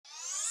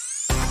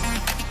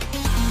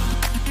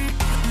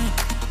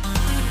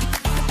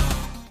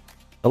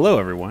Hello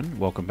everyone,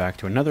 welcome back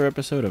to another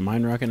episode of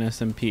Minerockin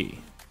SMP.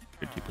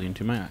 You're deeply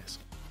into my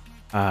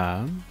eyes.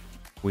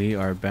 We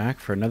are back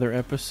for another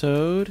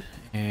episode,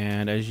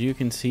 and as you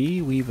can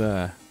see, we've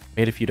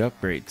made a few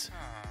upgrades.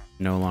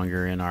 No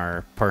longer in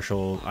our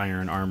partial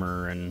iron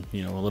armor and,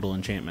 you know, little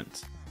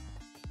enchantments.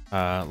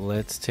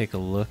 Let's take a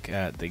look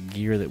at the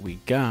gear that we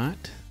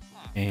got,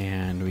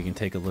 and we can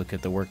take a look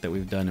at the work that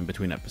we've done in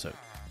between episodes.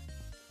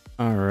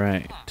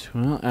 Alright,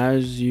 well,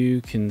 as you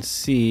can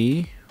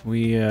see,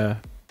 we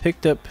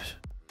picked up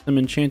some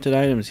enchanted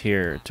items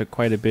here. It took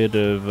quite a bit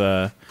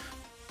of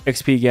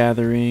XP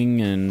gathering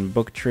and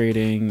book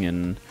trading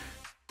and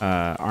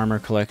armor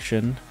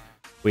collection.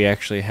 We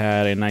actually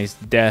had a nice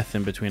death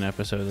in between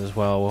episodes as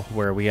well,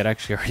 where we had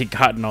actually already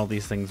gotten all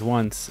these things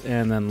once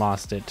and then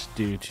lost it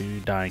due to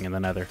dying in the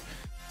nether.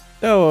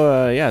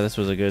 So yeah, this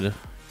was a good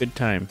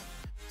time.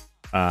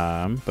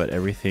 But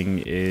everything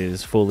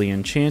is fully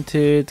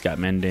enchanted. It's got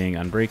mending,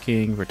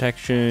 unbreaking,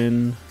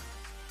 protection,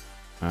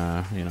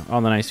 you know,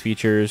 all the nice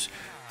features.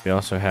 We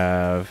also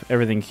have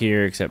everything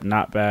here except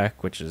knockback,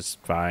 which is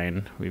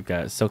fine. We've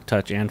got silk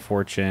touch and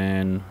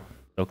fortune,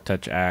 silk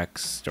touch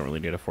axe. Don't really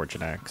need a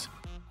fortune axe.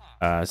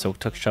 Silk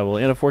touch shovel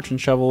and a fortune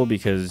shovel,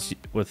 because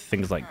with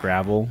things like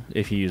gravel,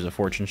 if you use a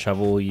fortune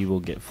shovel, you will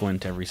get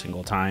flint every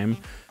single time.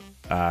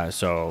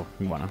 So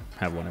we want to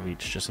have one of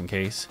each just in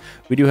case.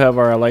 We do have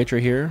our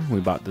elytra here. We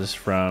bought this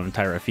from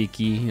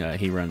Tyrafiki.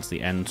 He runs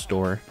the end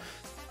store.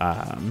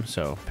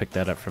 So pick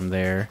that up from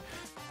there.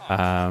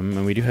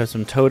 And we do have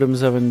some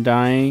totems of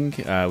undying.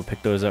 We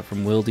picked those up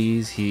from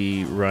Wildy's.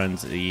 He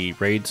runs the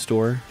raid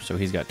store, so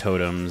he's got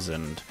totems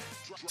and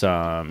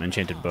some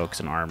enchanted books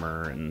and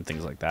armor and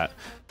things like that.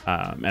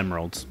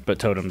 Emeralds, but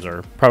totems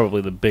are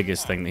probably the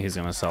biggest thing that he's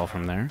going to sell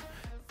from there.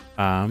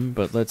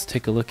 But let's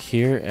take a look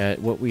here at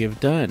what we have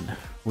done.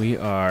 We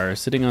are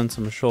sitting on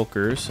some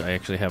shulkers. I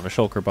actually have a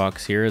shulker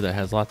box here that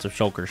has lots of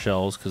shulker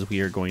shells because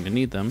we are going to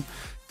need them,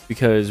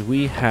 because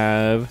we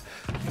have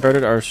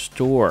started our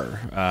store.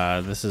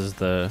 This is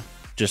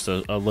just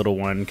a little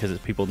one because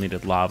people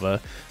needed lava.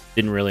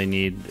 Didn't really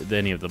need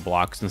any of the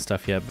blocks and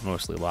stuff yet, but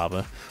mostly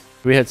lava.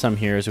 We had some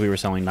here, so we were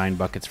selling 9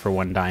 buckets for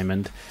 1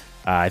 diamond.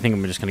 I think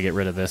I'm just going to get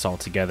rid of this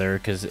altogether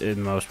because in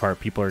the most part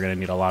people are going to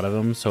need a lot of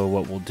them. So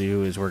what we'll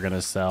do is we're going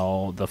to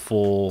sell the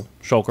full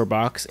shulker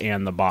box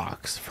and the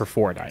box for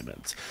 4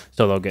 diamonds.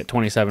 So they'll get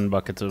 27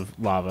 buckets of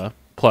lava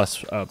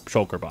plus a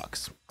shulker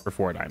box for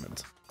 4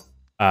 diamonds.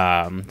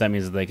 That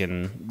means that they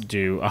can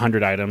do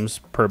 100 items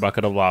per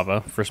bucket of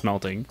lava for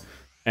smelting,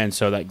 and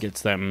so that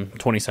gets them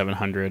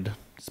 2,700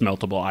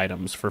 smeltable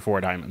items for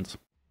 4 diamonds.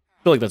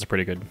 I feel like that's a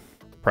pretty good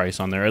price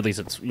on there. At least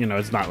it's, you know,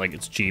 it's not like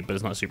it's cheap, but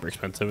it's not super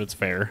expensive. It's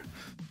fair.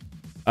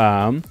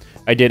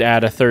 I did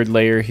add a 3rd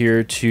layer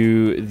here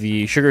to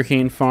the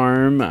sugarcane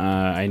farm.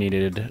 I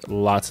needed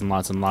lots and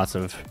lots and lots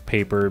of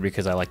paper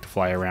because I like to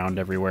fly around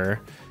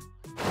everywhere.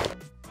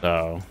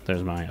 So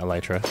there's my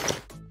elytra.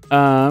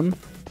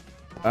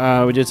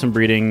 We did some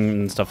breeding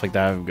and stuff like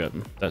that.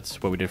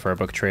 That's what we did for our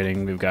book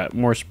trading. We've got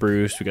more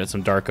spruce. We got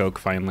some dark oak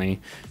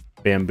finally.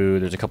 Bamboo.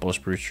 There's a couple of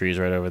spruce trees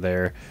right over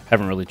there.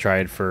 Haven't really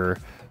tried for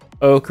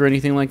oak or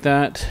anything like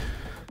that.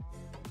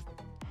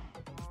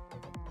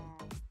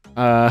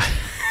 I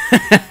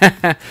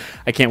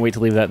can't wait to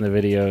leave that in the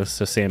video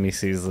so Sammy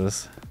sees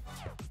this.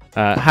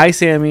 Hi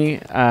Sammy.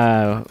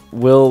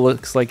 Will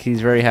looks like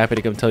he's very happy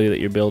to come tell you that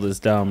your build is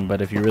dumb,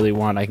 but if you really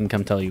want, I can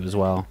come tell you as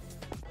well.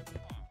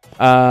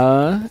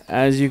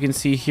 As you can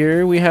see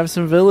here, we have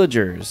some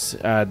villagers.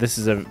 This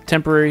is a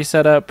temporary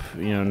setup,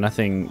 you know,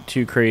 nothing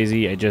too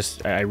crazy.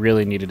 I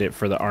really needed it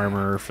for the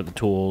armor, for the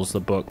tools, the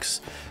books,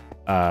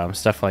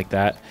 stuff like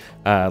that.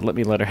 Let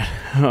me let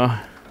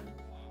her.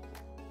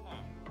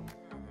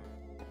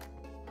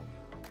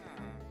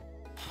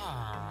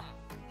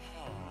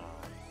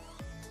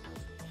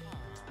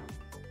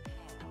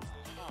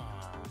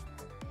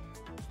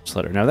 Just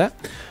let her know that.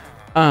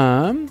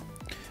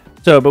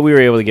 But we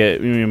were able to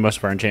get, you know, most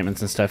of our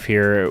enchantments and stuff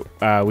here.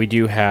 We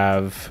do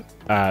have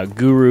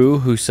Guru,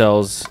 who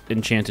sells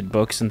enchanted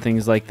books and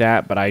things like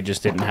that, but I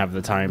just didn't have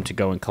the time to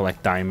go and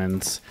collect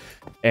diamonds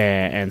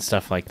and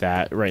stuff like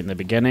that right in the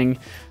beginning.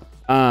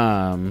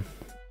 But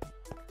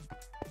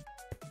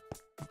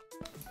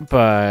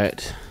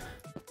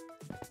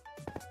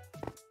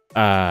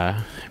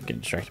I'm getting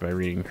distracted by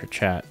reading her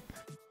chat.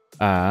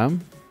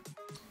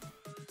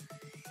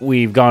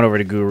 We've gone over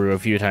to Guru a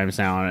few times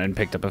now and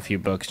picked up a few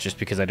books just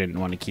because I didn't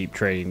want to keep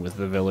trading with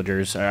the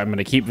villagers. I'm going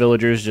to keep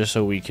villagers just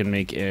so we can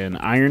make an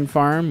iron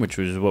farm, which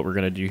is what we're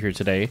going to do here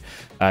today.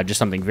 Just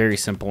something very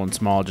simple and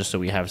small just so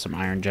we have some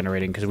iron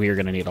generating, because we are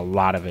going to need a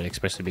lot of it,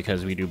 especially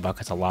because we do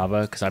buckets of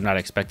lava, because I'm not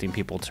expecting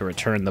people to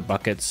return the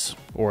buckets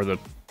or the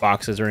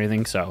boxes or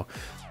anything. So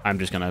I'm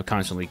just going to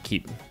constantly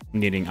keep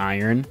needing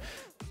iron.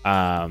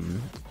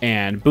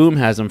 And Boom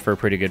has them for a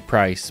pretty good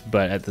price,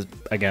 but at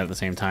the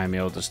same time,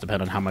 it'll just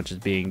depend on how much is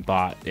being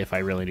bought, if I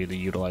really need to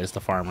utilize the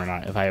farm or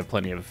not. If I have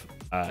plenty of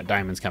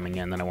diamonds coming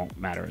in, then it won't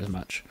matter as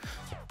much.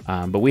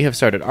 But we have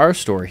started our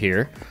store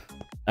here.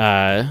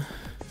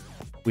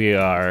 We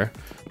are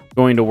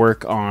going to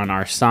work on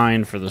our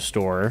sign for the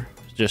store,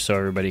 just so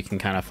everybody can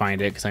kind of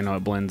find it, because I know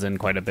it blends in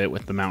quite a bit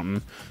with the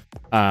mountain.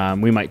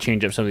 We might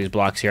change up some of these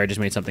blocks here. I just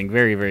made something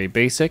very, very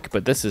basic,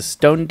 but this is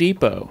Stone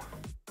Depot.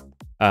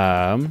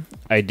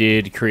 I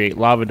did create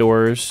lava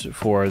doors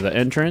for the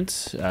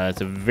entrance.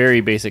 It's a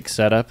very basic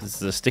setup. This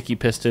is a sticky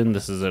piston,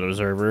 this is an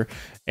observer,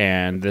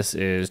 and this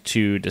is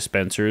 2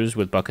 dispensers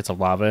with buckets of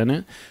lava in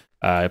it.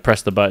 I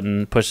press the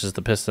button, pushes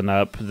the piston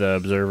up, the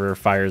observer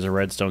fires a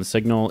redstone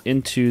signal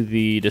into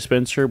the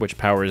dispenser, which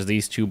powers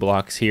these 2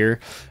 blocks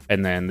here,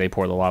 and then they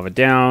pour the lava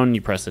down,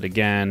 you press it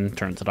again,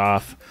 turns it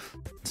off.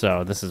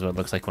 So this is what it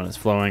looks like when it's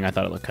flowing. I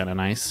thought it looked kind of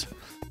nice.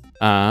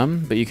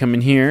 But you come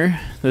in here,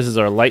 this is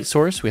our light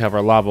source, we have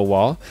our lava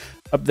wall.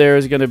 Up there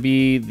is going to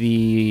be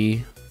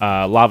the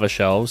lava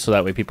shelves, so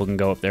that way people can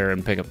go up there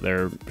and pick up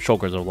their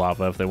shulkers of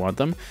lava if they want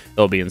them.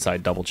 They'll be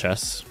inside double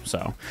chests.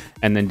 So,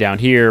 and then down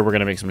here we're going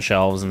to make some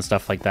shelves and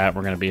stuff like that.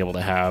 We're going to be able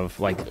to have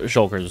like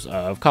shulkers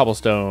of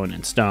cobblestone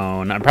and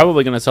stone. I'm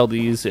probably going to sell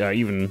these,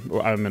 I'm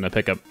going to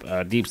pick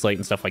up deep slate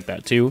and stuff like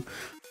that too.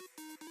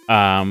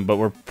 But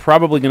we're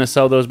probably going to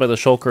sell those by the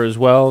shulker as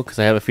well, because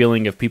I have a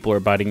feeling if people are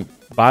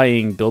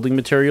buying building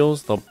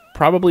materials, they'll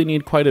probably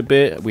need quite a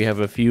bit. We have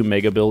a few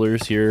mega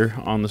builders here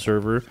on the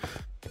server,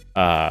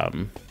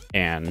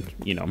 and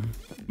you know,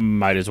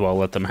 might as well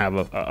let them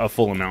have a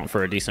full amount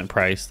for a decent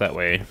price. That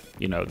way,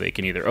 you know, they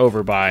can either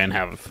overbuy and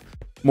have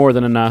more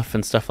than enough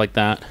and stuff like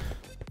that.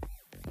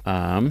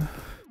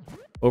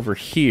 Over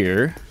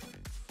here,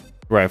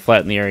 where I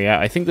flatten the area,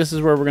 I think this is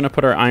where we're going to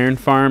put our iron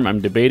farm. I'm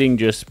debating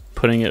just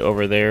putting it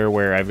over there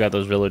where I've got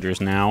those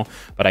villagers now,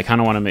 but I kind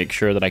of want to make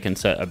sure that I can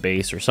set a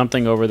base or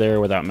something over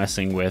there without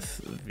messing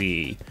with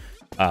the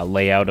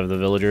layout of the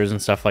villagers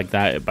and stuff like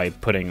that, by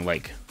putting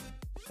like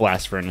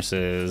blast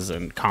furnaces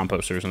and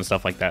composters and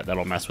stuff like that.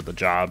 That'll mess with the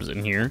jobs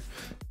in here.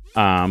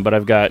 But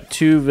I've got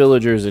 2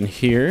 villagers in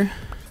here.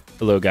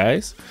 Hello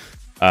guys.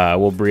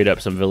 We'll breed up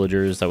some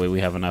villagers, that way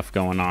we have enough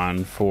going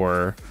on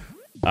for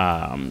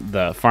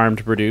the farm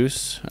to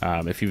produce.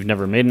 If you've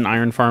never made an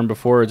iron farm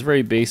before, it's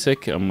very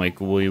basic.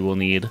 We will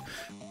need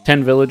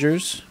 10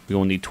 villagers, we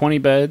will need 20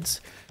 beds,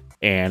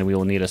 and we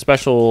will need a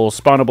special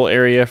spawnable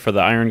area for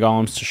the iron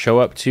golems to show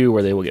up to,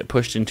 where they will get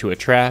pushed into a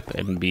trap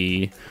and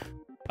be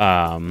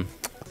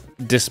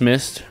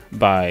dismissed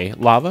by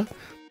lava,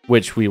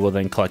 which we will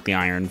then collect the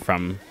iron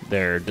from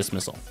their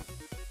dismissal.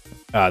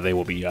 They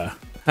will be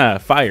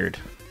fired.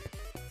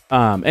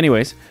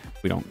 Anyways,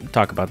 we don't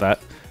talk about that.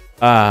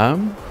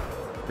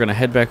 We're gonna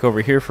head back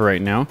over here for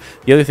right now.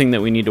 The other thing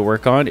that we need to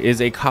work on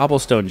is a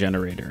cobblestone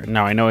generator.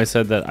 Now, I know I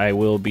said that I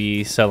will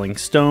be selling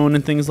stone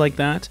and things like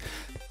that.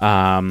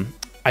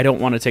 I don't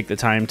want to take the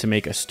time to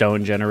make a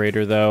stone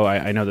generator, though.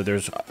 I know that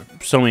there's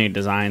so many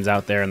designs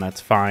out there, and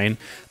that's fine.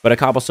 But a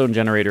cobblestone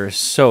generator is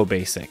so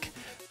basic.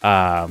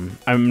 I'm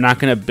not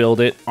going to build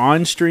it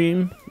on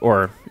stream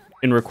or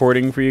in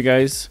recording for you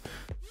guys.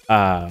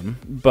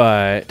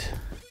 But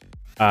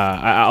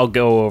I'll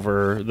go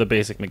over the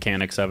basic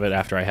mechanics of it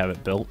after I have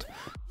it built.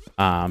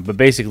 But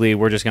basically,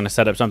 we're just going to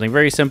set up something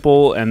very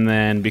simple. And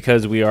then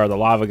because we are the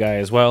lava guy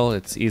as well,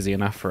 it's easy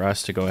enough for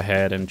us to go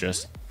ahead and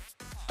just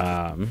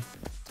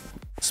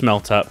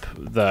smelt up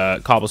the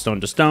cobblestone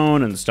to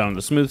stone and the stone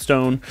to smooth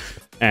stone,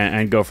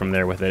 and go from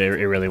there with it.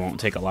 It really won't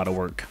take a lot of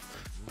work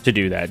to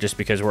do that, just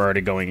because we're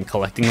already going and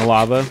collecting the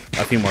lava.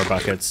 A few more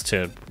buckets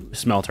to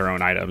smelt our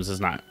own items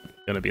is not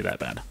going to be that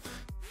bad.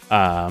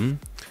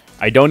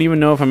 I don't even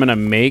know if I'm going to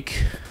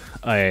make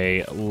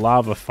a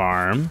lava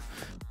farm.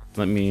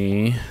 Let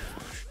me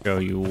show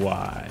you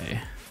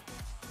why.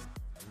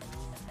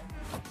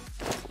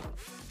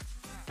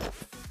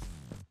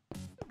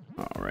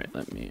 All right,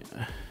 let me...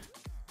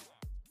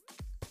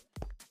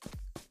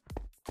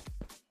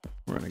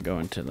 We're going to go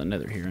into the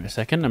nether here in a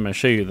second. I'm going to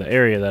show you the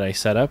area that I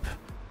set up.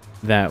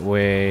 That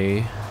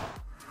way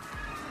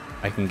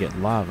I can get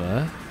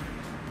lava.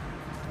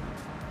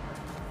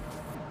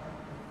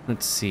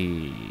 Let's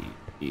see.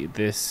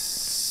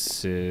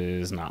 This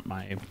is not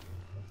my...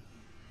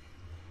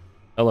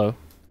 Hello.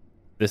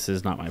 This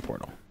is not my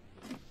portal.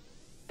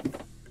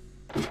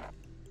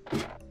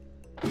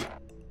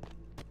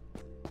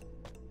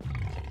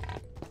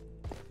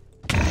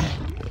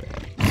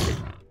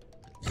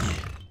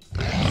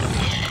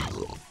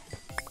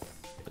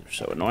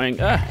 So annoying.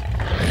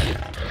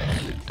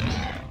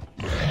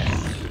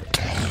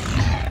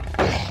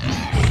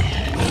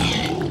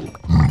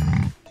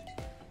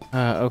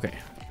 Okay.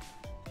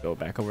 Go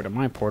back over to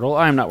my portal.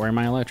 I'm not wearing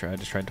my elytra. I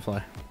just tried to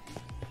fly.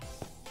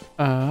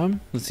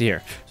 Let's see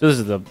here. So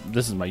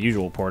this is my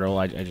usual portal.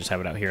 I just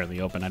have it out here in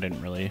the open. I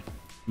didn't really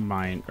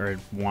mind or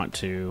want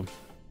to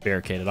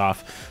barricade it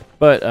off.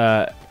 But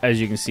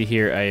as you can see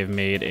here, I have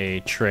made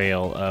a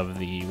trail of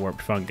the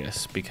warped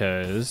fungus,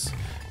 because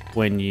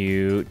when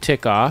you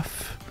tick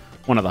off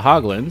one of the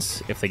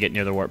hoglins, if they get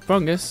near the warped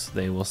fungus,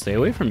 they will stay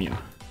away from you.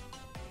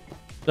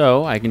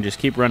 So I can just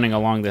keep running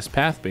along this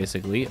path,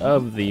 basically,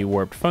 of the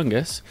warped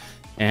fungus,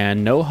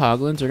 and no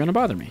hoglins are going to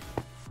bother me.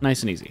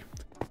 Nice and easy.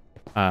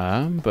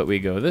 But we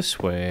go this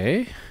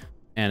way,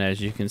 and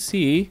as you can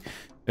see,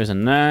 there's a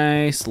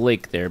nice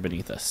lake there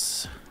beneath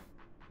us.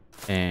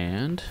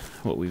 And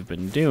what we've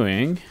been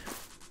doing,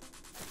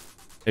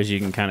 as you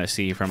can kind of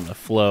see from the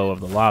flow of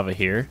the lava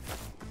here,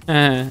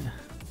 that's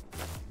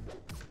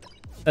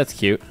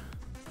cute.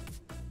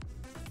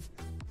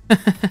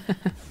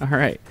 All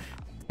right,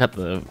 got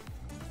the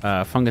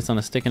fungus on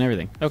a stick and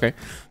everything. Okay,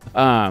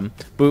 but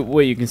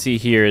what you can see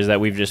here is that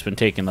we've just been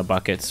taking the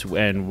buckets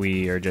and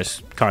we are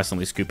just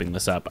constantly scooping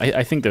this up.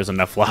 I think there's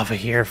enough lava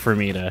here for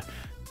me to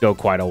go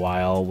quite a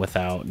while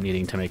without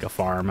needing to make a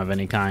farm of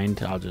any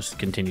kind. I'll just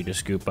continue to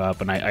scoop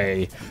up, and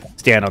I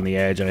stand on the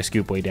edge and I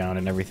scoop way down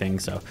and everything,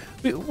 so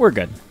we're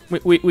good.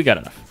 We got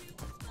enough.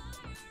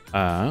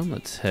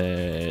 Let's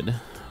head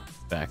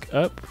back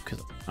up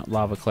because I'm not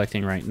lava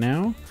collecting right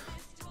now.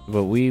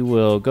 But we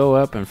will go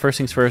up, and first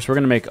things first, we're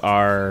going to make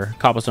our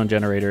cobblestone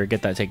generator,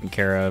 get that taken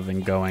care of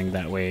and going.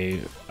 That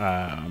way,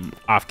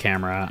 off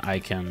camera, I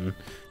can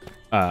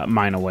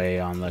mine away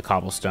on the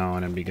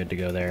cobblestone and be good to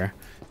go there.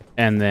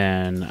 And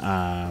then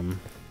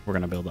we're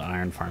going to build the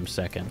iron farm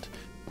second.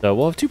 So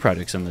we'll have two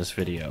projects in this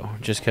video,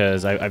 just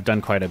because I've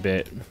done quite a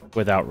bit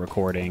without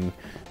recording,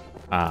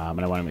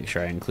 and I want to make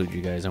sure I include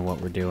you guys in what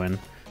we're doing.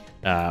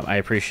 I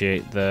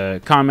appreciate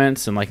the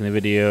comments and liking the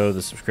video,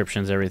 the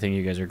subscriptions, everything.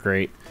 You guys are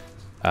great.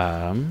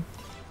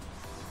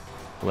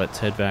 Let's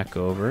head back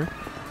over.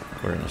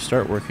 We're going to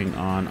start working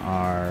on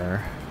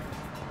our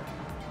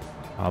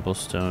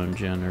cobblestone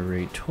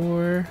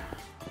generator,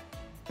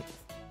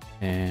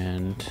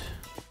 and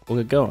we'll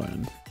get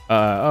going.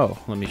 Oh,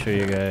 let me show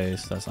you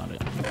guys. That's not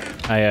it.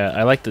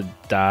 I like to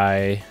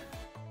dye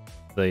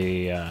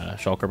the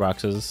shulker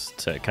boxes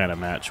to kind of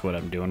match what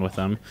I'm doing with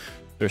them.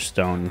 There's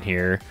stone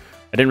here.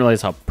 I didn't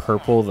realize how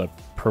purple the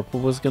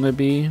purple was going to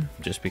be,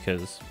 just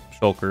because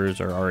shulkers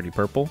are already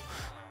purple.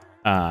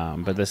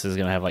 But this is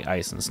going to have like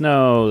ice and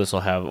snow. This will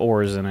have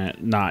ores in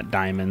it, not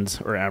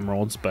diamonds or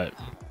emeralds, but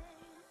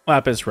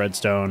lapis,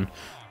 redstone,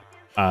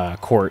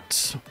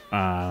 quartz,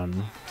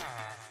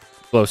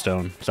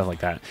 glowstone, stuff like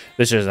that.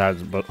 This just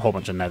has a whole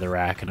bunch of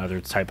netherrack and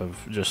other type of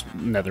just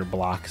nether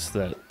blocks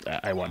that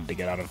I wanted to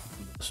get out of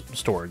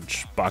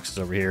storage boxes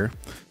over here.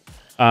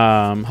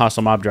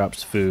 Hostile mob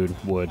drops, food,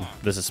 wood.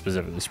 This is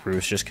specifically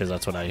spruce, just because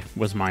that's what I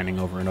was mining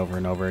over and over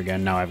and over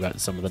again. Now I've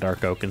got some of the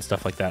dark oak and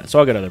stuff like that, so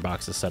I'll get other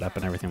boxes set up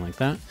and everything like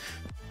that.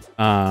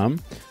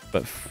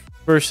 But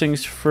first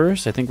things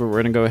first, I think what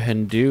we're going to go ahead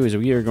and do is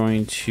we are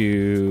going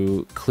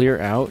to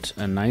clear out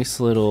a nice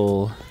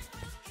little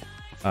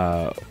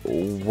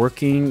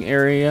working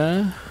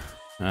area.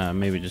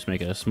 Maybe just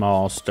make a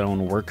small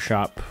stone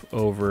workshop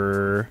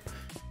over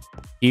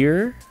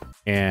here,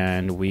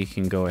 and we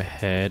can go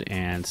ahead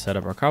and set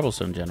up our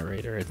cobblestone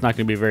generator. It's not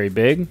going to be very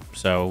big,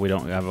 so we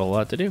don't have a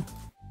lot to do.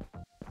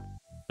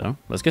 So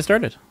let's get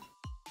started.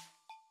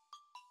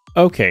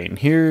 Okay, and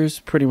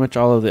here's pretty much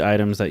all of the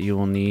items that you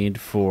will need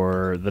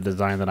for the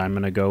design that I'm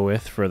going to go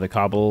with for the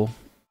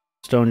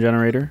cobblestone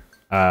generator.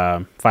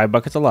 5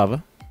 buckets of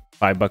lava,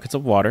 5 buckets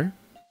of water,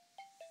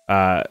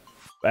 5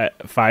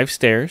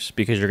 stairs,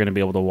 because you're going to be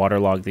able to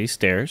waterlog these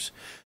stairs.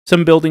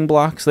 Some building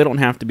blocks. They don't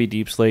have to be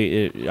deep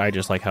slate. I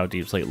just like how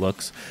deep slate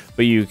looks,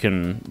 but you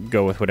can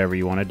go with whatever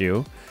you want to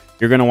do.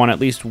 You're going to want at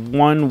least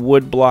 1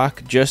 wood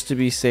block just to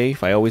be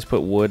safe. I always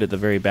put wood at the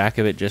very back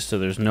of it just so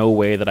there's no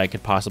way that I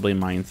could possibly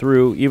mine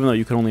through, even though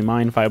you can only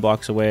mine 5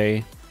 blocks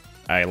away.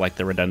 I like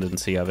the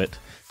redundancy of it.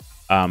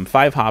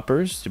 5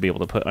 hoppers to be able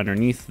to put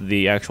underneath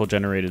the actual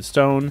generated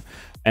stone.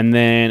 And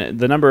then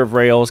the number of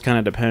rails kind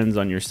of depends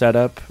on your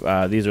setup.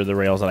 These are the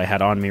rails that I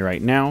had on me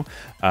right now,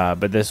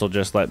 but this will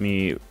just let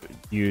me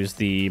use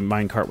the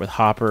minecart with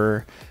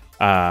hopper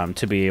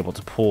to be able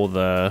to pull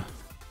the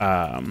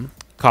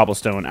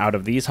cobblestone out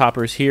of these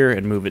hoppers here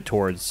and move it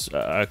towards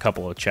a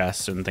couple of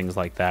chests and things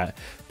like that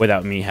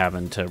without me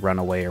having to run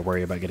away or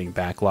worry about getting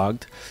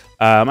backlogged.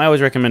 I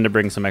always recommend to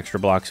bring some extra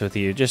blocks with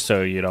you just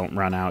so you don't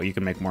run out. You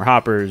can make more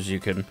hoppers, you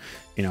can,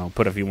 you know,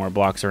 put a few more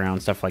blocks around,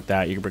 stuff like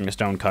that. You can bring a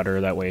stone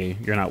cutter, that way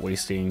you're not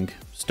wasting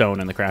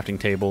stone in the crafting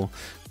table.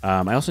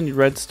 I also need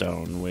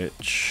redstone,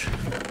 which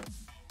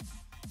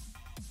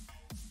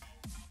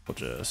we'll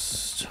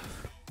just...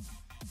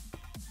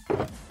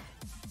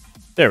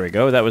 There we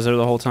go. That was there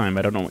the whole time.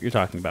 I don't know what you're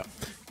talking about.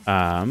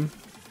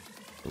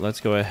 Let's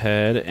go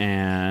ahead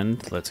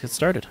and let's get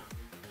started.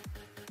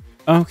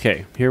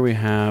 Okay, here we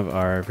have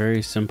our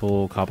very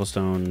simple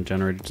cobblestone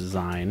generator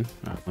design.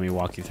 Let me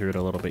walk you through it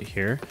a little bit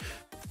here.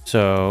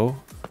 So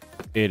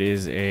it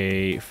is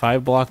a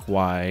 5 block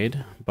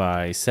wide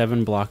by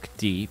 7 block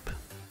deep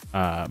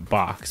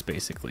box,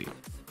 basically.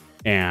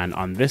 And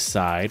on this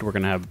side, we're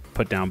going to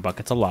put down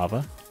buckets of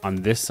lava. On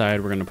this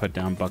side, we're going to put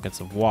down buckets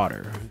of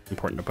water. It's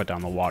important to put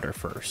down the water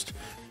first.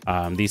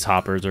 These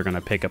hoppers are going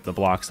to pick up the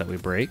blocks that we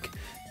break.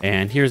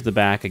 And here's the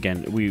back.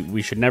 Again,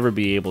 we should never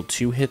be able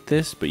to hit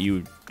this, but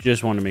you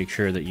just want to make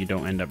sure that you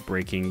don't end up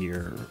breaking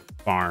your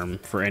farm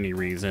for any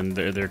reason.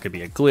 There could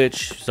be a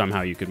glitch.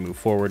 Somehow you could move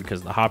forward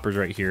because the hopper's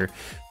right here.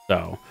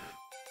 So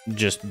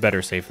just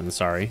better safe than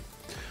sorry.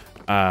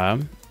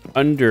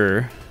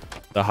 Under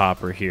the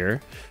hopper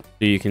here,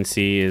 so you can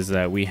see is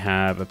that we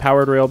have a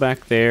powered rail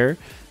back there.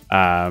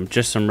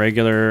 Just some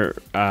regular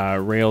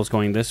rails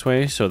going this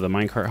way. So the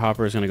minecart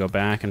hopper is going to go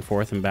back and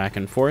forth and back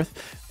and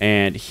forth.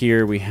 And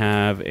here we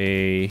have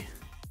a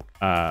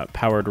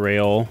powered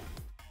rail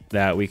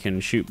that we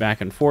can shoot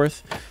back and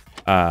forth.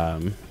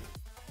 That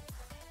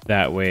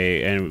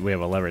way, and we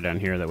have a lever down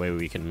here. That way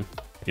we can,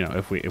 you know,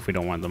 if we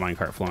don't want the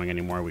minecart flowing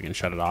anymore, we can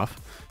shut it off.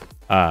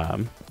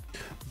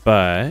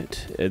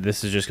 But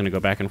this is just going to go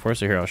back and forth.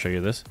 So here, I'll show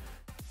you this.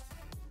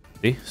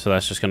 See? So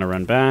that's just going to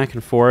run back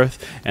and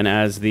forth. And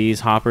as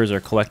these hoppers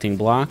are collecting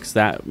blocks,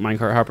 that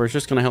minecart hopper is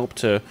just going to help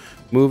to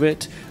move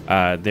it.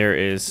 There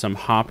is some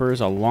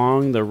hoppers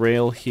along the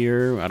rail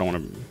here. I don't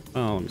want to,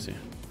 oh, let me see.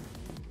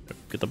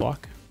 Get the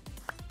block.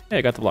 Yeah,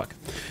 I got the block.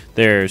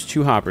 There's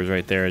two hoppers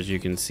right there, as you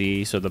can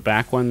see. So the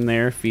back one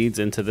there feeds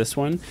into this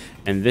one,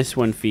 and this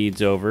one feeds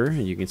over.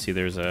 And you can see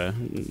there's a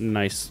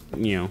nice,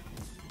 you know,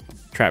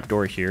 trap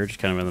door here, just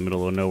kind of in the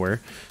middle of nowhere.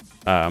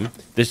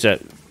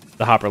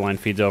 The hopper line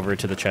feeds over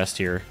to the chest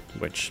here,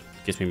 which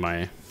gives me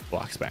my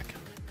blocks back.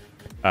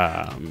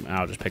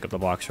 I'll just pick up the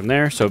blocks from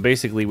there. So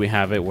basically we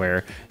have it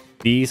where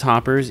these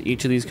hoppers,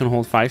 each of these can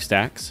hold 5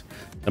 stacks.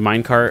 The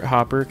minecart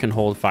hopper can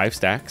hold 5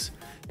 stacks,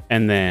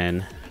 and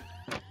then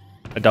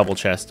a double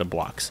chest of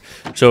blocks.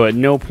 So at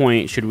no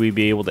point should we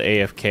be able to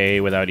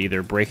AFK without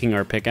either breaking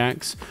our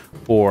pickaxe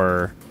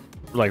or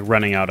like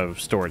running out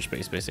of storage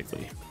space,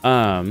 basically.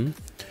 I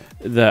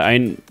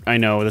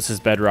know this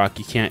is Bedrock,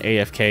 you can't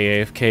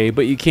AFK,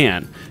 but you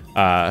can.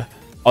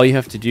 All you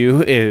have to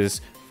do is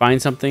find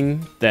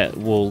something that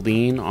will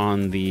lean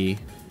on the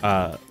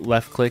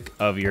left click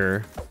of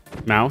your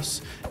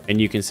mouse, and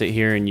you can sit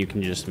here and you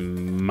can just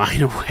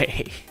mine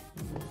away.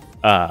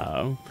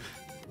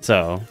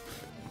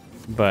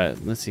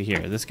 But let's see here.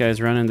 This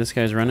guy's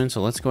running,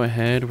 so let's go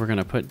ahead. We're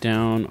gonna put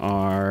down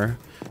our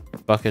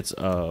buckets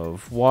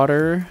of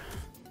water.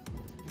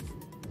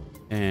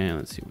 And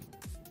let's see.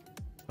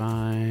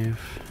 5.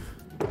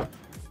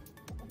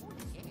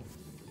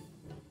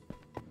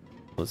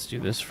 Let's do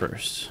this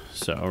first.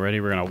 So already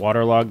we're gonna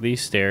waterlog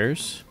these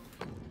stairs.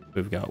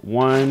 We've got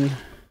 1,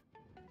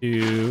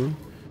 2,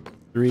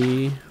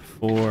 3,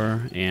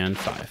 4, and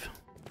 5.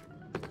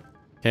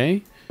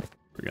 Okay,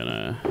 we're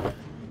gonna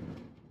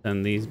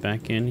send these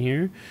back in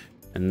here,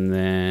 and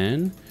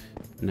then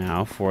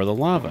now for the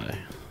lava.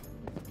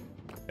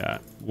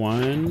 Got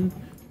 1,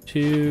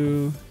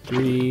 2,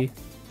 3,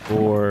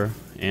 4,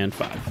 and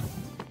 5.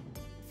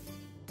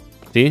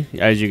 See,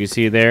 as you can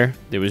see there,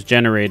 it was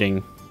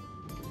generating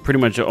pretty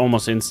much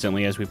almost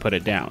instantly as we put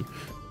it down.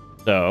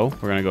 So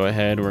we're gonna go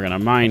ahead, we're gonna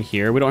mine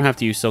here. We don't have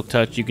to use Silk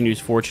Touch, you can use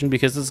Fortune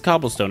because it's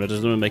cobblestone, it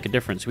doesn't really make a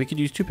difference. We could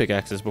use 2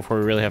 pickaxes before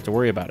we really have to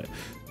worry about it.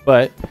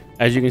 But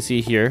as you can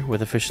see here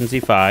with efficiency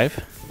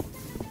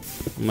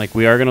 5, like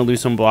we are gonna lose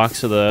some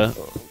blocks to the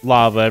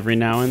lava every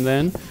now and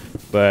then,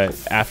 but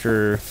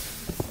after,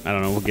 I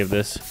don't know, we'll give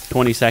this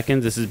 20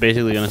 seconds. This is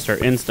basically gonna start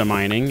insta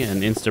mining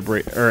and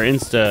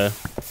insta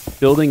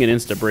building and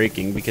insta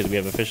breaking because we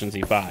have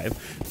efficiency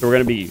 5. So we're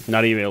gonna be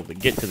not even able to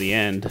get to the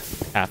end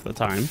half the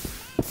time.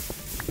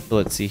 So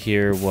let's see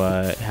here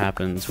what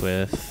happens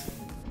with,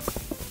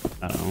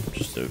 I don't know,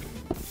 just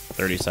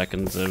 30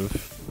 seconds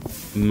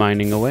of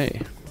mining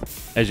away.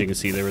 As you can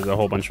see, there was a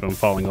whole bunch of them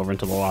falling over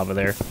into the lava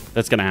there.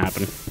 That's gonna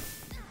happen.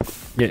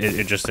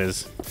 It just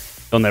is.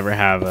 They'll never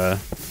have a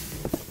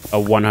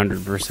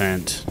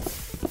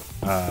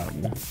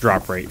 100%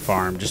 drop rate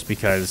farm just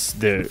because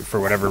for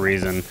whatever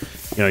reason,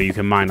 you know, you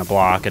can mine a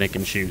block and it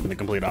can shoot in the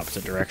complete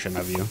opposite direction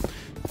of you,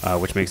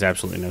 which makes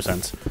absolutely no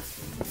sense.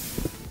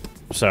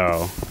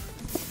 So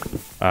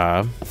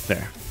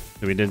there,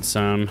 so we did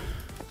some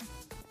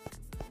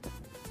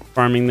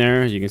farming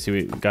there. You can see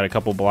we got a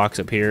couple blocks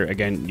up here.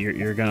 Again,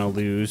 you're gonna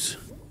lose.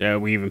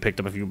 We even picked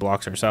up a few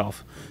blocks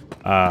ourselves.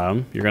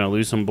 You're gonna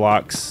lose some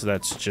blocks.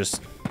 That's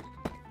just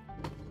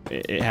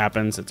it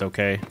happens. It's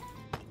okay.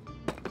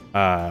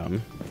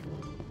 Over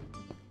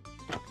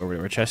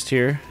to our chest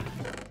here.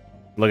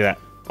 Look at that,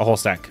 a whole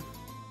stack,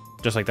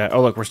 just like that.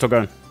 Oh look, we're still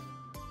going.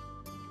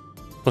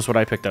 Plus what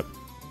I picked up,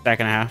 stack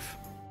and a half.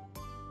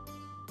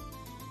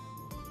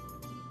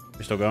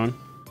 We're still going.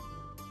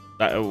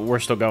 We're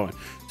still going.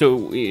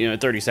 So, you know,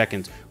 30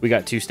 seconds, we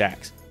got 2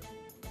 stacks.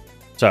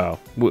 So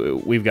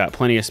we've got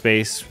plenty of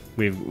space.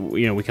 We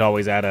could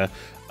always add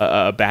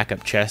a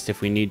backup chest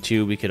if we need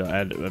to. We could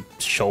add a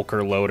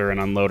shulker loader and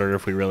unloader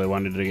if we really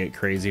wanted to get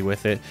crazy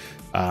with it.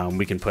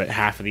 We can put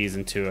half of these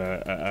into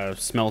a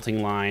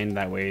smelting line.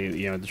 That way,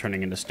 you know, they're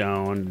turning into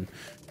stone,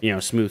 you know,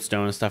 smooth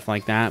stone and stuff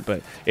like that.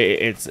 But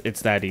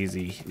it's that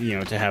easy, you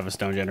know, to have a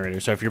stone generator.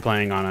 So if you're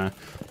playing on a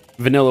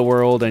vanilla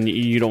world and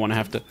you don't want to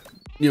have to,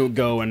 you know,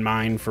 go and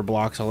mine for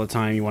blocks all the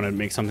time, you want to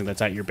make something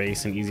that's at your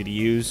base and easy to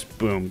use,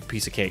 boom,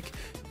 piece of cake.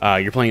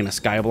 You're playing in a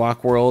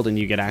skyblock world and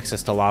you get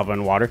access to lava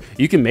and water.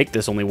 You can make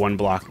this only 1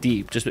 block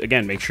deep. Just,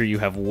 again, make sure you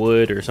have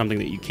wood or something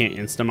that you can't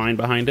insta-mine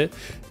behind it,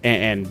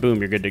 and boom,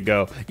 you're good to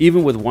go.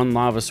 Even with 1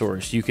 lava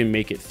source, you can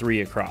make it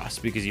 3 across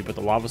because you put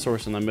the lava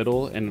source in the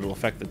middle and it'll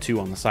affect the 2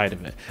 on the side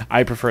of it.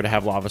 I prefer to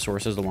have lava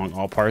sources along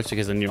all parts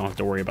because then you don't have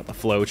to worry about the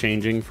flow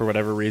changing for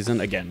whatever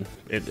reason. Again,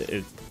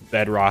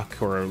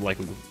 Bedrock or like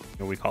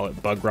we call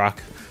it bug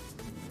rock.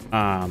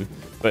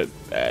 But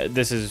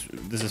this is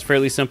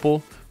fairly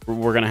simple.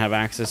 We're gonna have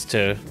access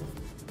to,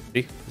 see,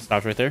 it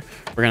stops right there.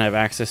 We're gonna have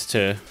access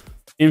to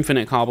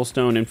infinite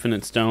cobblestone,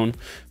 infinite stone.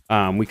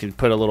 We can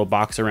put a little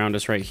box around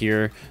us right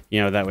here,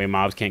 that way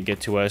mobs can't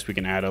get to us. We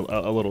can add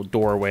a little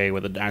doorway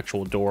with an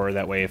actual door.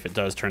 That way, if it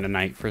does turn to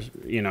night for,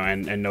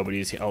 and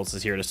nobody else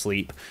is here to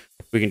sleep,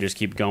 we can just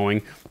keep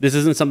going. This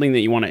isn't something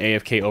that you want to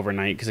AFK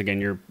overnight, because again,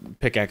 your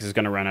pickaxe is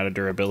going to run out of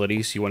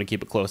durability, so you want to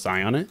keep a close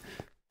eye on it.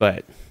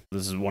 But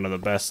this is one of the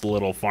best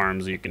little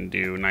farms you can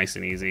do, nice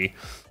and easy,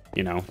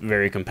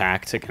 very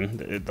compact.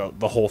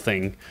 The whole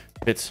thing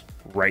fits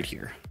right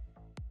here.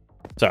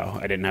 So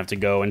I didn't have to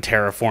go and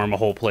terraform a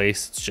whole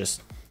place. It's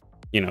just,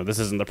 this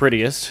isn't the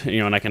prettiest,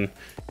 and I can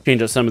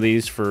change up some of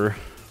these for,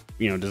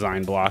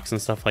 design blocks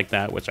and stuff like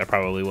that, which I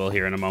probably will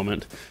here in a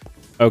moment.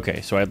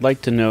 Okay, so I'd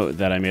like to note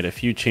that I made a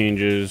few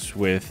changes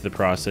with the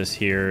process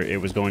here.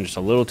 It was going just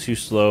a little too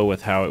slow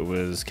with how it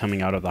was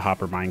coming out of the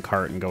hopper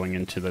minecart and going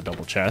into the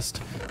double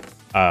chest.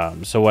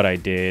 So what I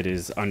did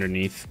is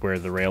underneath where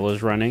the rail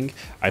is running,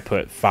 I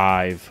put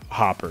 5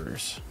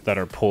 hoppers that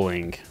are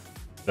pulling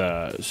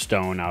the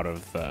stone out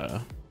of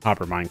the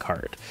hopper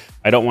minecart.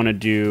 I don't want to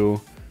do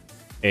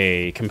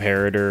a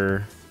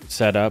comparator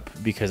setup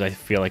because I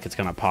feel like it's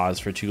going to pause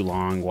for too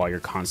long while you're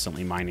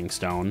constantly mining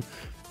stone.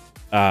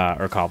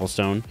 Or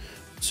cobblestone.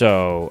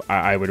 So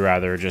I would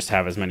rather just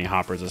have as many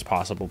hoppers as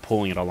possible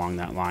pulling it along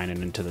that line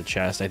and into the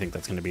chest. I think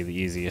that's going to be the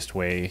easiest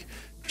way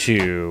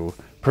to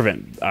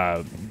prevent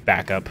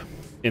backup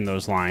in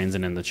those lines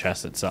and in the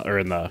chest itself, or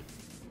in the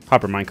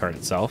hopper minecart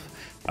itself,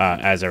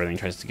 as everything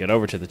tries to get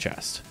over to the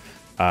chest.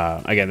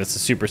 Again, this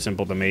is super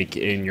simple to make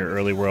in your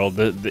early world.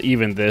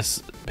 Even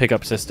this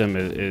pickup system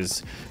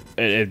is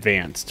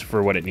advanced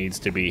for what it needs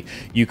to be.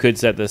 You could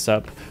set this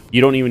up.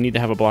 You don't even need to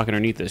have a block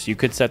underneath this. You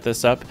could set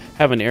this up,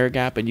 have an air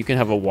gap, and you can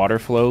have a water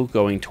flow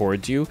going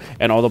towards you,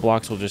 and all the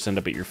blocks will just end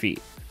up at your feet.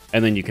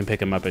 And then you can pick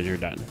them up as you're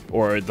done,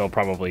 or they'll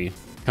probably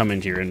come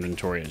into your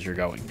inventory as you're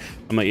going.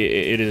 I'm like,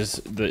 it is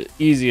the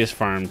easiest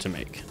farm to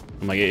make.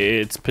 I'm like,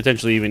 it's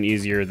potentially even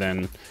easier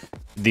than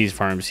these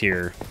farms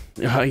here,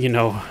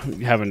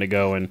 having to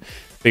go and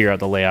figure out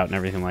the layout and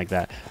everything like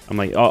that. I'm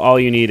like, all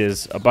you need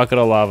is a bucket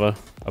of lava,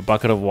 a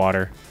bucket of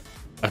water,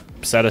 a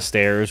set of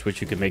stairs, which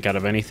you can make out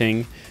of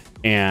anything,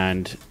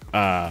 and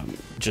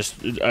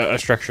just a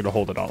structure to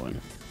hold it all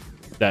in.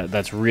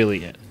 That's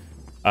really it.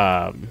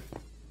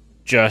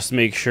 Just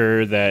make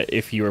sure that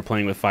if you are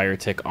playing with fire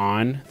tick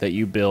on, that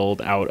you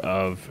build out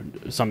of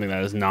something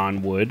that is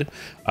non-wood.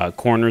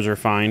 Corners are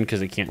fine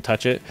because it can't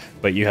touch it,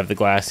 but you have the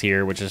glass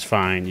here, which is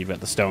fine. You've got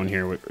the stone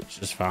here, which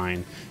is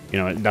fine.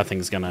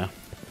 Nothing's gonna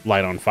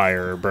light on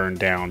fire or burn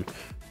down.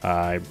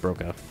 I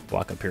broke a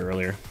block up here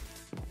earlier.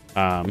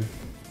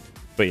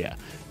 But yeah,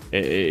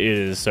 it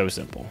is so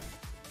simple.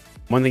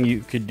 One thing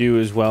you could do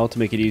as well to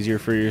make it easier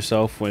for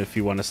yourself if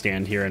you want to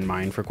stand here and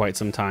mine for quite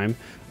some time,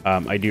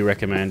 I do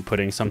recommend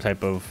putting some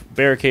type of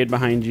barricade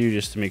behind you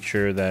just to make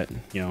sure that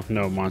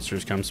no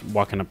monsters comes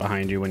walking up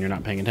behind you when you're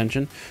not paying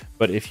attention.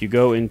 But if you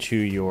go into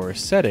your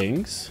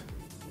settings,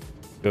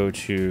 go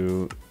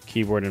to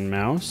keyboard and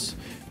mouse,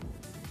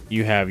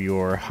 you have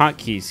your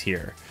hotkeys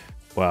here.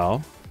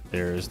 Well,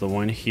 there's the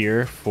one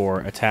here for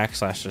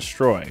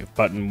attack/destroy.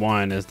 Button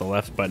 1 is the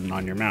left button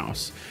on your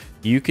mouse.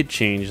 You could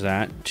change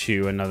that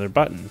to another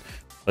button.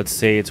 Let's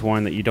say it's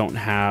one that you don't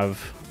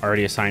have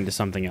already assigned to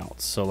something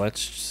else. So let's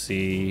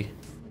see.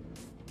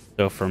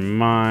 So for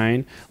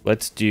mine,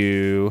 let's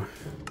do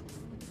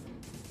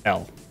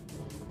L.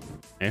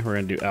 Okay, we're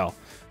gonna do L.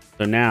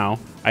 So now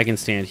I can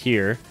stand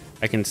here,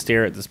 I can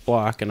stare at this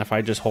block, and if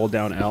I just hold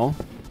down L,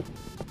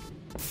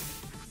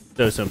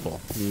 so simple.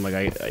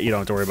 Like you don't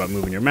have to worry about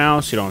moving your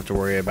mouse. You don't have to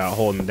worry about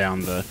holding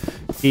down the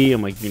key.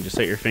 I'm like, you can just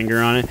set your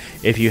finger on it.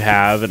 If you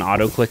have an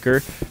auto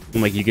clicker,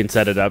 I'm like, you can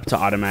set it up to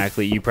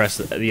automatically. You press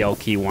the L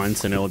key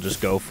once and it'll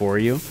just go for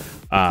you.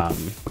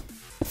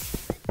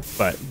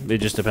 But it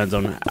just depends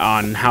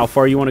on how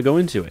far you want to go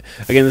into it.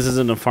 Again, this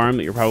isn't a farm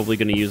that you're probably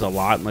going to use a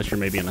lot unless you're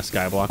maybe in a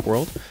skyblock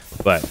world.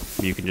 But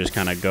you can just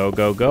kind of go.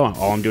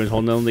 All I'm doing is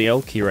holding down the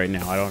L key right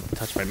now. I don't have to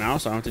touch my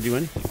mouse. I don't have to do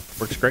anything.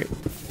 Works great.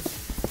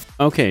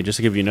 Okay, just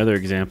to give you another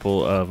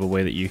example of a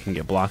way that you can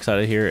get blocks out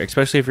of here,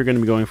 especially if you're going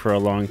to be going for a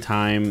long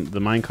time.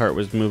 The minecart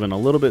was moving a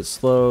little bit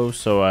slow,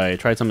 so I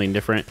tried something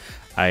different.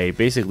 I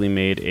basically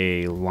made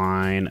a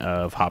line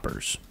of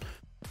hoppers.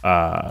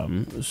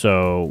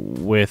 So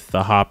with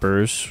the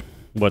hoppers,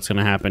 what's going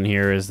to happen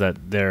here is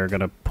that they're going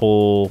to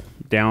pull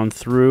down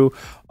through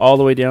all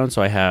the way down.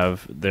 So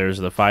there's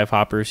the 5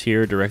 hoppers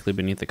here directly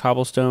beneath the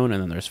cobblestone,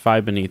 and then there's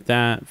 5 beneath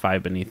that,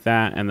 5 beneath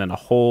that, and then a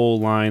whole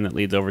line that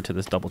leads over to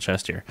this double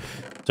chest here.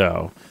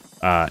 So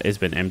it's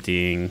been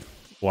emptying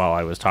while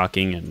I was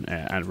talking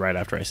and right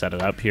after I set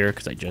it up here,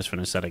 because I just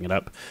finished setting it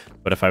up.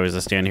 But if I was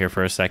to stand here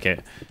for a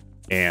second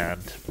and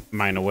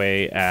mine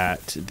away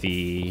at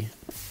the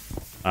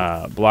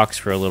blocks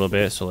for a little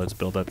bit, so let's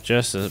build up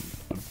just a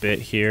bit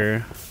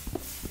here.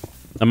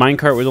 The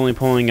minecart was only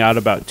pulling out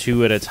about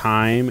 2 at a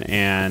time,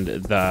 and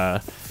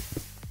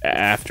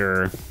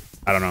after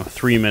I don't know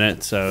 3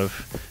 minutes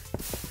of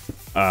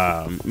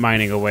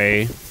mining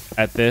away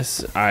at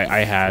this, I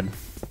had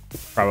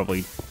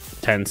probably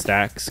 10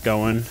 stacks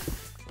going.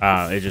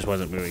 It just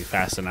wasn't moving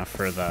fast enough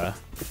for the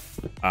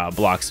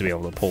blocks to be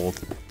able to pull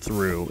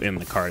through in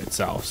the cart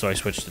itself. So I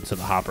switched it to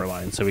the hopper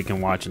line so we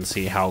can watch and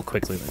see how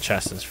quickly the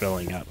chest is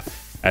filling up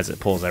as it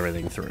pulls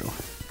everything through.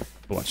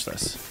 Watch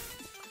this.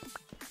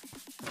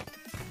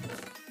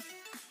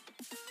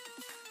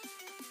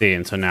 See,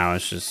 and so now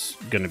it's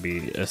just going to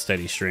be a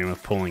steady stream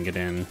of pulling it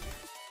in.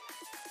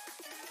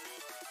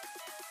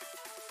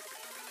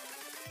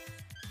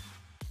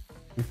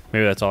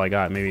 Maybe that's all I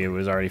got. Maybe it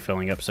was already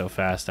filling up so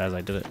fast as I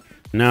did it.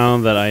 Now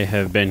that I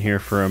have been here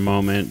for a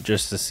moment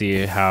just to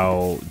see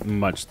how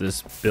much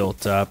this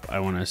built up, I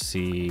want to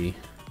see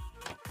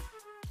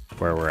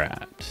where we're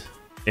at.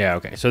 Yeah,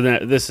 okay. So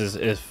this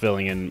is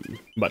filling in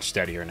much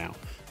steadier now.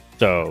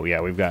 So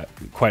yeah, we've got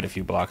quite a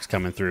few blocks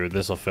coming through.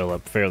 This will fill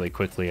up fairly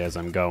quickly as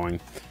I'm going.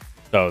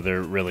 So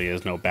there really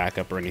is no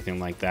backup or anything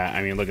like that.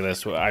 I mean, look at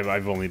this.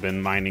 I've only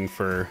been mining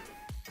for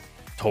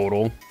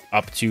total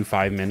up to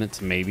 5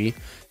 minutes maybe.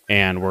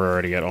 And we're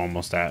already at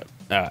almost at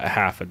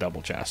half a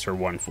double chest or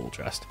one full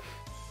chest.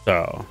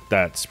 So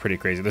that's pretty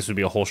crazy. This would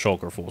be a whole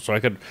shulker full. So I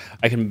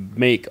can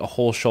make a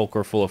whole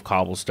shulker full of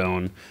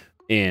cobblestone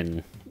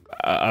in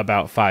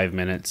about 5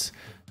 minutes.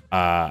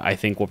 I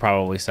think we'll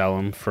probably sell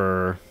them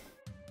for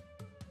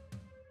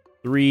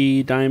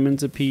 3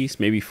 diamonds a piece,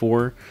 maybe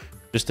 4,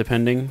 just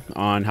depending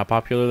on how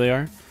popular they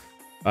are.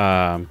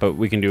 But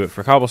we can do it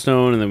for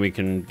cobblestone, and then we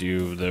can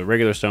do the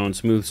regular stone,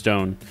 smooth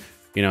stone,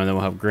 you know, and then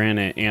we'll have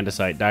granite,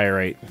 andesite,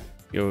 diorite.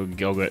 You'll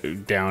go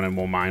down and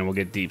we'll mine, we'll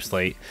get deep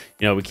slate.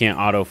 You know, we can't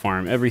auto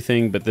farm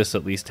everything, but this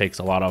at least takes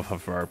a lot off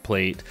of our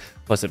plate.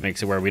 Plus it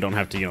makes it where we don't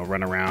have to, you know,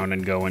 run around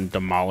and go and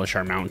demolish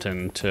our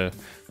mountain to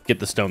get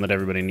the stone that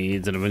everybody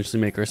needs and eventually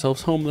make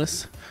ourselves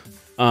homeless.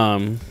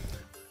 But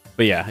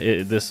yeah,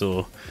 this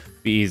will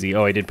be easy.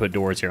 Oh, I did put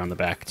doors here on the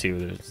back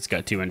too. It's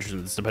got 2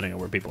 entrances depending on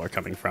where people are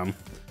coming from.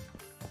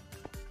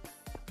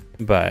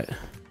 But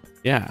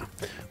yeah,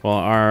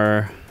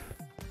 well,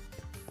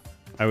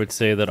 I would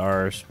say that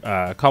our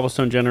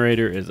cobblestone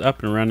generator is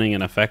up and running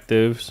and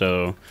effective,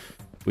 so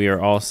we are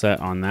all set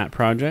on that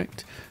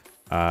project.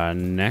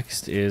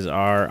 Next is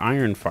our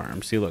iron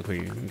farm. See, look, we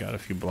got a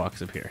few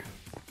blocks up here.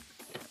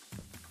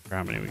 For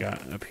how many we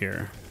got up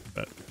here,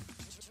 but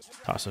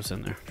toss those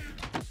in there.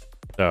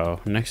 So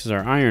next is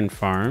our iron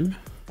farm,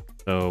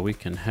 so we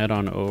can head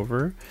on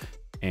over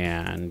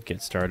and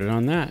get started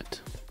on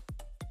that.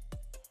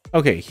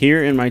 Okay,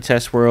 here in my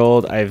test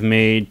world, I've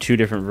made 2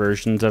 different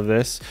versions of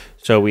this.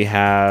 So we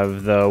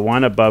have the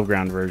one above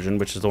ground version,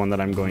 which is the one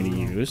that I'm going to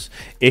use.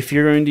 If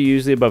you're going to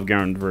use the above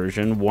ground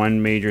version,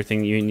 one major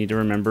thing you need to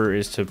remember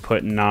is to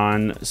put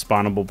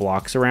non-spawnable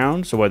blocks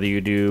around. So whether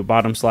you do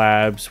bottom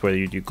slabs, whether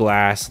you do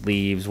glass,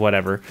 leaves,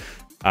 whatever,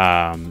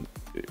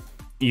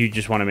 you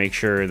just want to make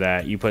sure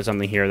that you put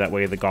something here. That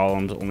way the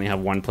golems only have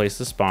one place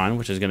to spawn,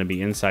 which is going to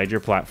be inside your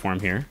platform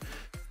here.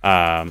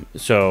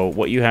 So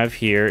what you have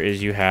here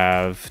is you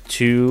have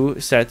 2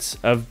 sets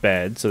of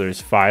beds. So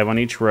there's 5 on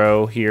each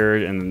row here,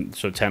 and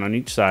so 10 on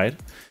each side.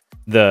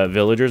 The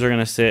villagers are going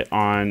to sit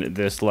on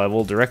this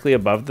level directly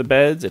above the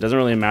beds. It doesn't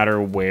really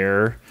matter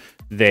where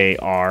they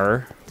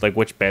are, like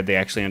which bed they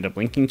actually end up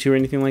linking to or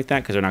anything like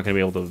that, because they're not going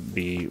to be able to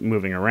be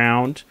moving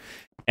around.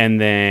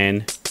 And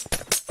then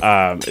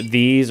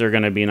these are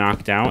going to be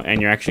knocked out, and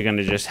you're actually going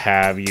to just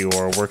have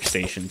your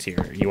workstations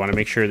here. You want to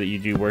make sure that you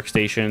do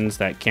workstations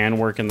that can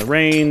work in the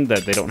rain,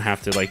 that they don't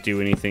have to like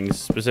do anything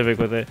specific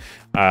with it.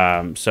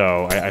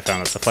 So I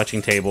found that the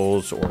fletching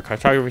tables or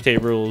cartography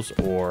tables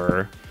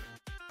or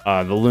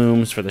the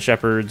looms for the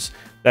shepherds,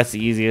 that's the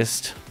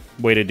easiest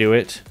way to do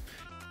it.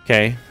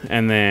 Okay,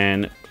 and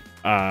then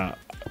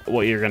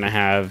what you're going to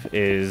have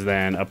is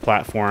then a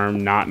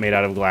platform not made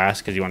out of glass,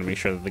 because you want to make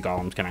sure that the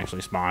golems can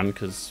actually spawn,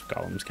 because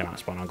golems cannot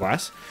spawn on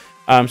glass.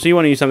 So you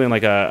want to use something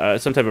like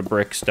some type of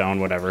brick, stone,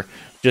 whatever.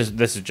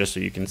 This is just so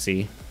you can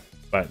see.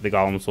 But the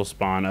golems will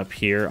spawn up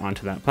here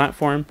onto that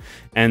platform,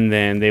 and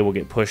then they will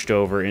get pushed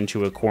over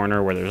into a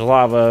corner where there's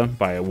lava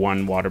by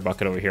 1 water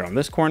bucket over here on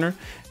this corner,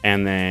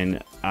 and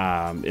then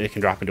it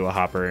can drop into a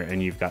hopper,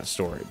 and you've got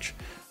storage.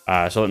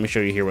 So let me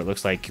show you here what it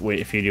looks like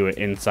if you do it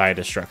inside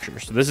a structure.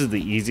 So this is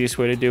the easiest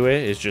way to do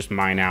it, is just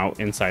mine out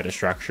inside a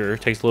structure.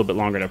 It takes a little bit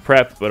longer to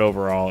prep, but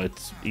overall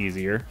it's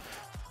easier.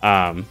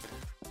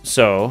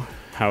 So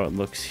how it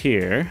looks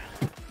here,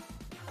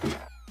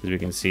 as we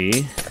can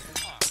see.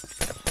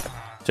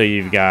 So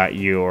you've got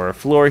your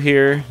floor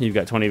here. You've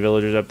got 20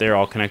 villagers up there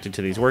all connected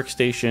to these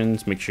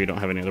workstations. Make sure you don't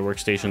have any other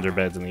workstations or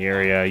beds in the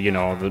area. You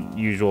know, the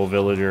usual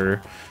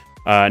villager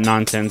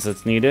nonsense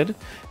that's needed.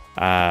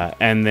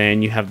 And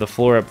then you have the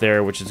floor up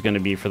there, which is going to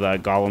be for the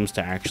golems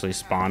to actually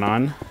spawn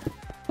on.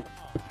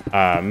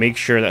 Make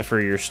sure that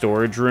for your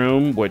storage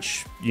room,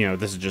 which, you know,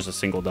 this is just a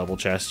single double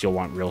chest, you'll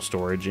want real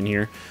storage in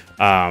here,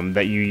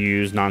 that you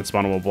use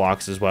non-spawnable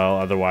blocks as well.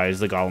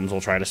 Otherwise, the golems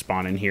will try to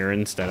spawn in here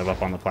instead of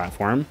up on the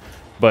platform.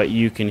 But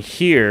you can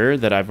hear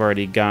that I've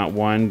already got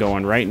one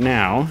going right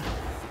now.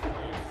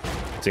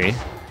 See?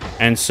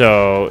 And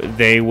so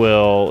they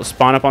will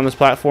spawn up on this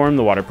platform.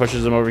 The water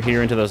pushes them over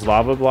here into this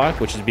lava block,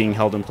 which is being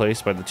held in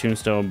place by the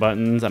tombstone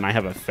buttons. And I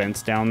have a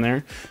fence down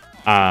there.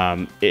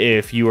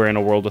 If you are in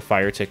a world with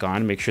fire tick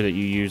on, make sure that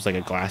you use like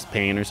a glass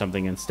pane or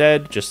something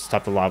instead, just to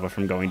stop the lava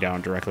from going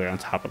down directly on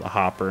top of the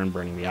hopper and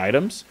burning the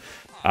items.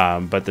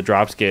 But the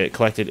drops get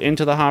collected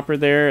into the hopper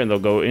there, and they'll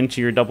go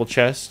into your double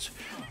chest,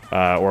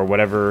 or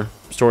whatever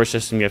storage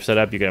system you have set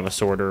up. You can have a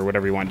sorter or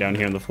whatever you want down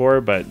here on the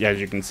floor, but as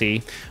you can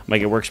see,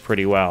 like, it works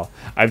pretty well.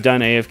 I've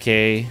done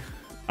AFK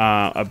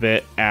a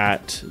bit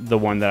at the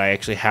one that I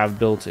actually have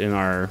built in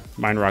our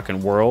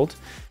Minerockin world,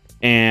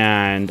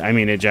 and I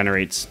mean, it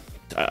generates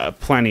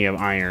plenty of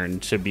iron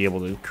to be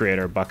able to create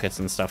our buckets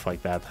and stuff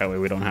like that. That way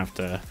we don't have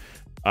to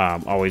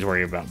always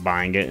worry about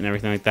buying it and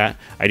everything like that.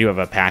 I do have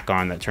a pack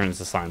on that turns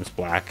the slimes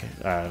black.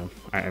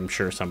 I'm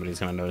sure somebody's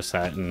going to notice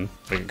that and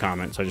make a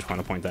comment, so I just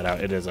want to point that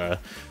out. It is a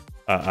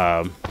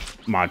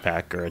mod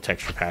pack or a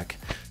texture pack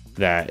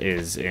that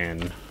is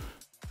in,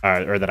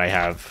 or that I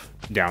have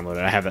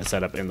downloaded. I have that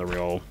set up in the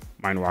real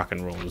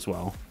Minerockin world as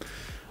well.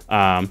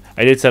 I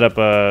did set up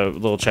a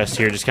little chest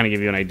here, just kind of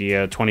give you an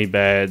idea. 20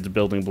 beds,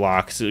 building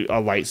blocks, a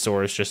light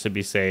source just to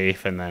be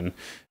safe, and then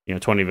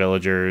 20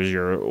 villagers,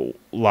 your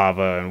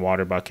lava and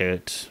water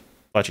bucket,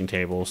 fletching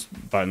tables,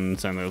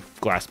 buttons, and the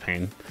glass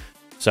pane.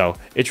 So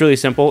it's really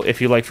simple. If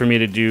you'd like for me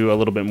to do a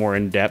little bit more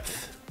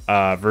in-depth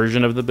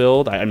version of the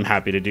build, I'm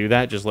happy to do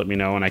that. Just let me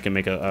know and I can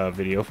make a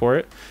video for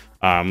it.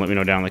 Let me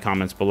know down in the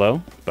comments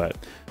below. But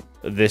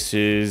this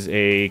is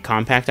a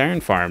compact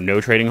iron farm. No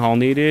trading hall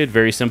needed.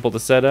 Very simple to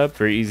set up,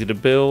 very easy to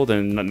build,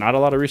 and not a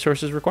lot of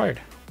resources required.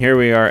 Here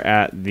we are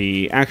at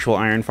the actual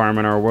iron farm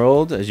in our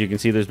world. As you can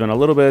see, there's been a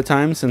little bit of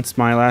time since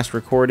my last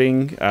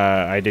recording.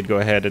 I did go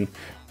ahead and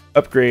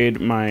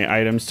upgrade my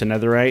items to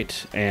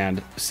netherite,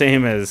 and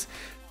same as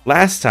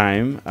last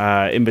time,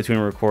 in between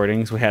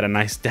recordings, we had a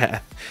nice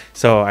death.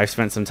 So I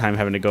spent some time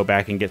having to go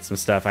back and get some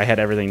stuff. I had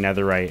everything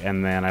netherite,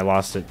 and then I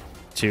lost it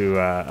to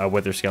a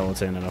wither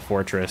skeleton in a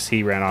fortress.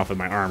 He ran off with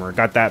my armor,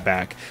 got that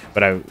back,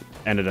 but I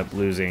ended up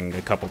losing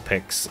a couple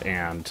picks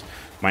and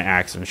my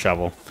axe and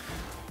shovel.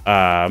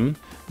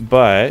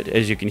 But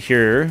as you can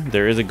hear,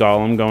 there is a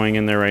golem going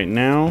in there right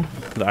now.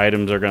 The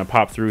items are going to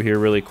pop through here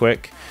really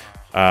quick.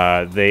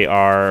 They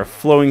are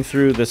flowing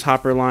through this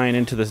hopper line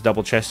into this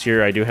double chest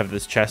here. I do have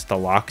this chest to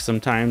lock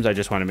sometimes. I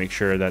just want to make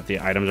sure that the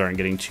items aren't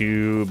getting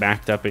too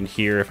backed up in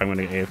here if I'm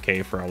going to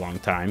AFK for a long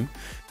time.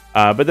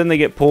 But then they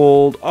get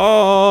pulled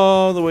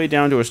all the way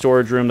down to a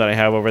storage room that I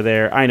have over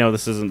there. I know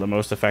this isn't the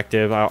most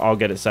effective. I'll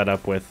get it set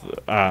up with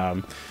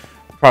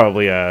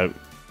probably a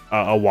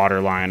water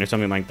line or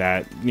something like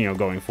that,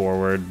 going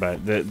forward.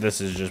 But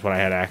this is just what I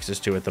had access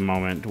to at the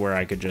moment, where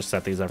I could just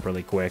set these up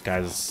really quick,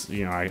 as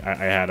I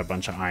had a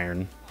bunch of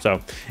iron.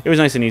 So it was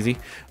nice and easy.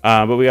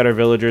 But we got our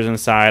villagers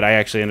inside. I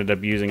actually ended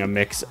up using a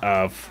mix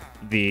of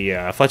the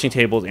fletching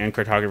tables and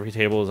cartography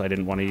tables. I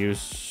didn't want to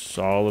use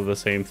all of the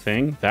same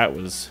thing. That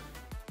was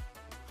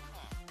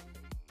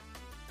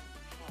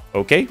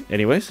okay.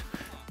 Anyways,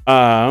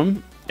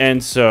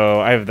 and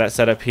so I have that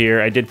set up here.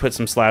 I did put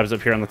some slabs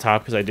up here on the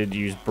top because I did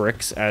use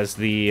bricks as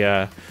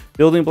the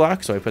building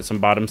block. So I put some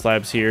bottom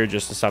slabs here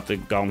just to stop the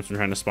golems from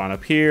trying to spawn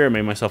up here. I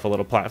made myself a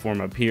little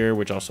platform up here,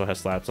 which also has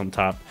slabs on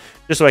top,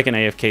 just so I can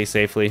AFK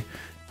safely.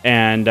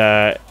 And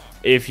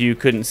if you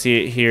couldn't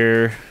see it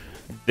here,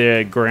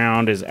 the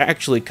ground is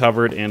actually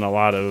covered in a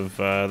lot of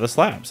the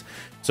slabs.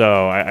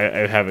 So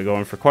I have it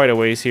going for quite a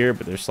ways here,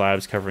 but there's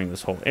slabs covering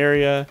this whole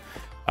area.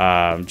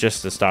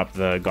 Just to stop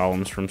the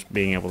golems from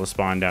being able to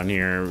spawn down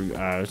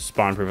here,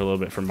 spawn proof a little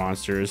bit for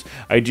monsters.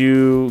 I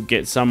do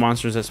get some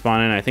monsters that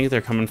spawn in. I think they're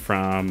coming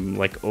from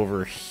like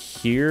over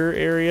here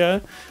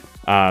area.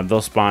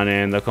 They'll spawn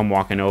in, they'll come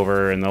walking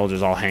over, and they'll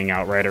just all hang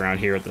out right around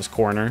here at this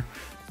corner.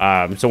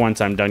 So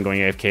once I'm done going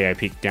AFK, I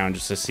peek down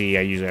just to see.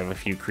 I usually have a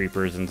few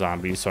creepers and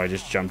zombies, so I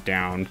just jump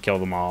down, kill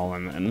them all,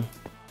 and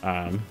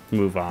then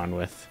move on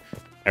with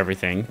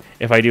everything.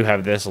 If I do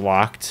have this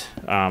locked,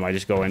 I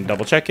just go and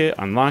double check it,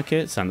 unlock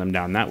it, send them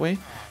down that way.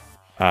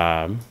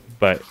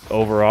 But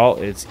overall,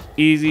 it's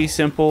easy,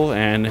 simple,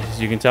 and as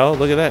you can tell,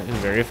 look at that, it's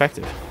very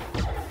effective.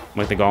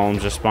 Like the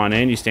golems just spawn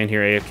in, you stand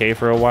here AFK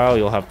for a while,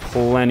 you'll have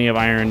plenty of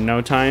iron in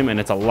no time, and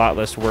it's a lot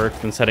less work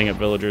than setting up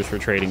villagers for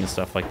trading and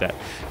stuff like that.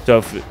 So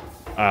if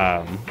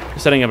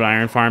setting up an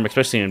iron farm,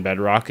 especially in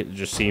Bedrock, it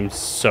just seems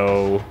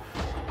so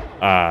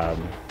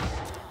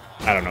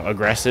I don't know,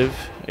 aggressive.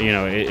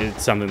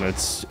 It's something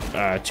that's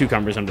too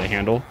cumbersome to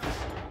handle.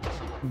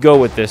 Go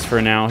with this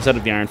for now. Set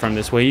up the iron farm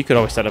this way. You could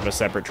always set up a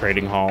separate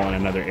trading hall in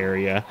another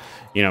area,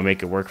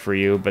 make it work for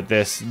you. But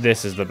this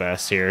is the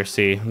best here.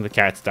 See, the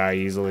cats die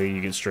easily.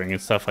 You can string and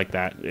stuff like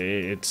that.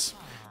 It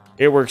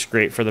works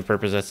great for the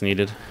purpose that's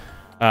needed.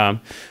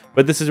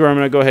 But this is where I'm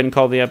going to go ahead and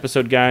call the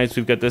episode, guys.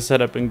 We've got this set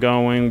up and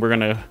going. We're going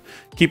to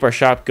keep our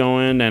shop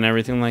going and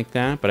everything like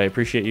that. But I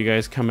appreciate you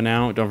guys coming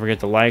out. Don't forget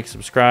to like,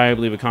 subscribe,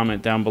 leave a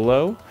comment down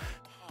below.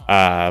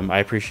 I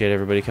appreciate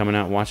everybody coming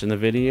out and watching the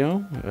video.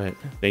 But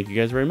thank you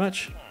guys very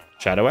much.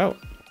 Shadow out.